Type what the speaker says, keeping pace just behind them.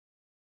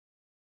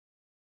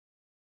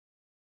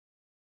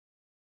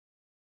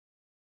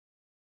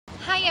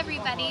Hi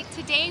everybody,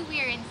 today we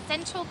are in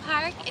Central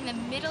Park in the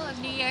middle of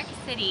New York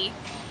City.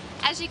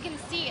 As you can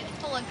see, it's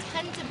full of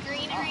tons of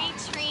greenery,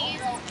 trees,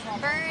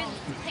 birds,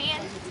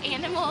 plants,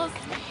 animals,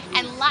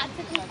 and lots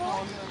of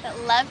people that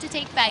love to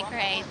take bike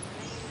rides.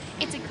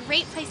 It's a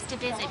great place to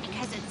visit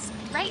because it's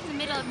right in the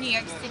middle of New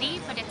York City,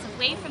 but it's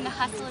away from the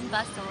hustle and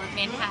bustle of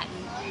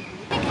Manhattan.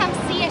 To come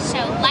see a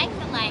show like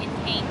The Lion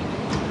King,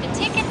 the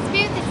tickets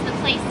booth is the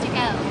place to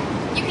go.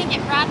 You can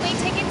get Broadway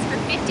tickets for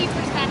 50%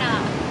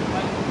 off.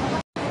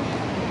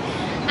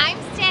 I'm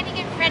standing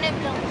in front of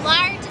the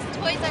largest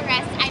Toys R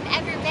Us I've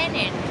ever been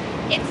in.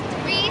 It's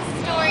 3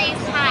 stories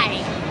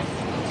high.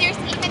 There's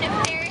even a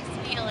Ferris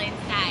wheel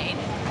inside.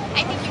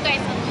 I think you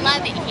guys will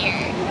love it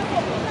here.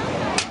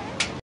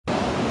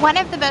 One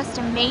of the most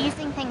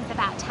amazing things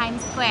about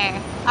Times Square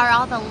are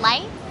all the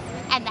lights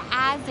and the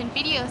ads and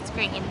video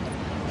screens.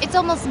 It's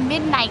almost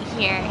midnight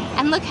here,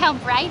 and look how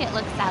bright it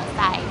looks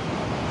outside.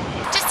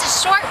 Just a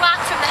short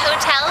walk from the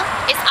hotel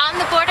is On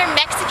the Border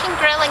Mexican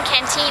Grill and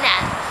Cantina.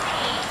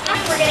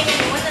 We're getting a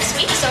new one this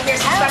week, so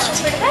here's some questions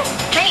for today.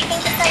 Great,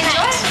 thank you so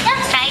much. Yeah.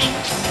 Bye.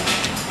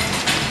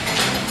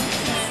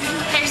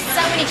 There's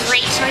so many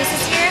great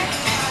choices here.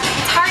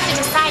 It's hard to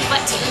decide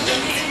what to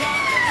eat.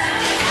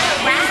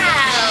 Wow.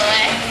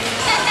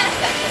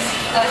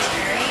 Oh, it's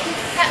great.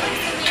 That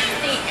looks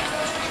amazing.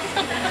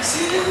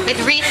 With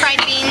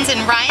refried beans and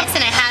rice,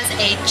 and it has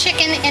a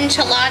chicken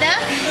enchilada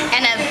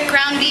and a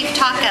ground beef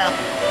taco.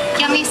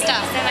 Yummy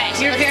stuff. So much.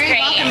 You're very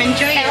great. welcome.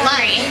 Enjoy your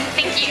lunch.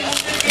 Thank you.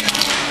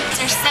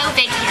 They're so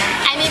big here.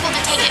 I'm able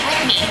to take it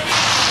with me.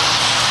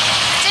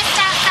 Just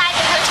outside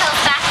the hotel's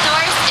back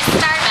doors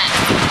is Starbucks.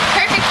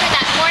 Perfect for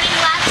that morning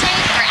latte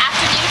or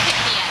afternoon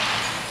pick-me-up.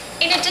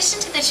 In addition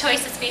to the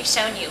choices we've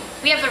shown you,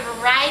 we have a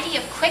variety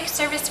of quick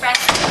service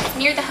restaurants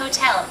near the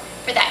hotel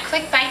for that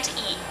quick bite to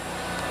eat.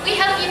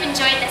 We hope you've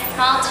enjoyed this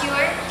small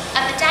tour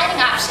of the dining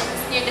options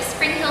near the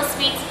Spring Hill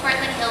Suites,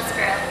 Portland,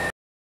 Hillsborough.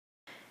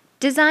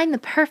 Design the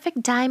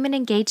perfect diamond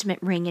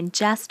engagement ring in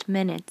just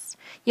minutes.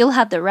 You'll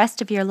have the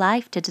rest of your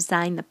life to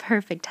design the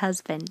perfect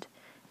husband.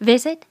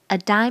 Visit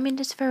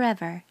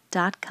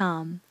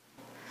adiamondisforever.com.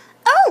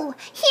 Oh,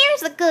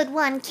 here's a good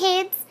one,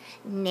 kids.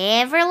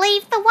 Never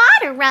leave the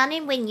water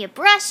running when you're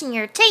brushing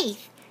your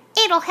teeth.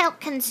 It'll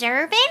help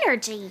conserve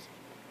energy.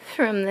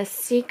 From the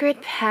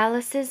secret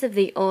palaces of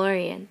the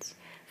Orient,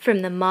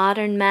 from the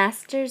modern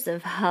masters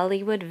of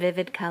Hollywood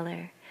vivid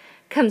color,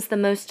 comes the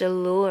most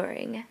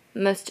alluring,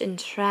 most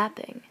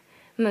entrapping,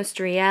 most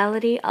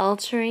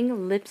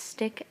reality-altering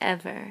lipstick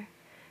ever.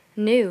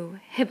 New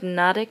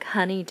Hypnotic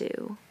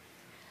Honeydew.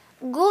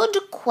 Good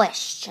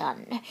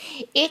question.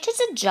 It is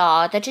a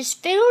jar that is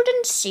filled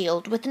and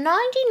sealed with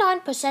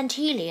 99%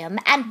 helium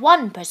and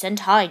 1%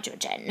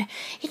 hydrogen.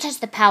 It has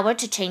the power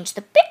to change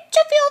the pitch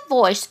of your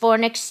voice for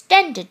an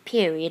extended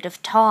period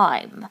of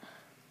time.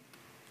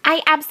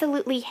 I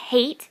absolutely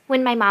hate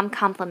when my mom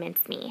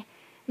compliments me.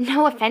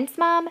 No offense,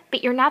 Mom,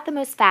 but you're not the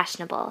most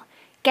fashionable.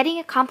 Getting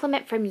a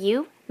compliment from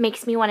you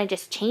makes me want to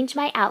just change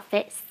my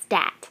outfit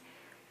stat.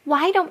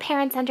 Why don't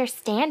parents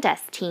understand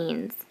us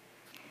teens?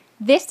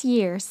 This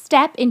year,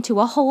 step into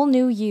a whole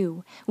new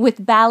you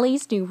with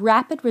Bally's new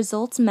Rapid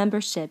Results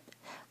membership.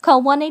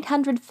 Call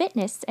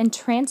 1-800-FITNESS and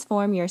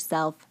transform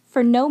yourself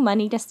for no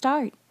money to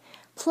start.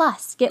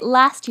 Plus, get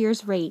last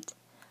year's rate.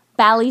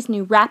 Bally's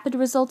new Rapid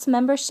Results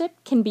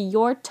membership can be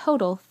your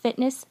total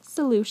fitness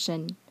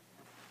solution.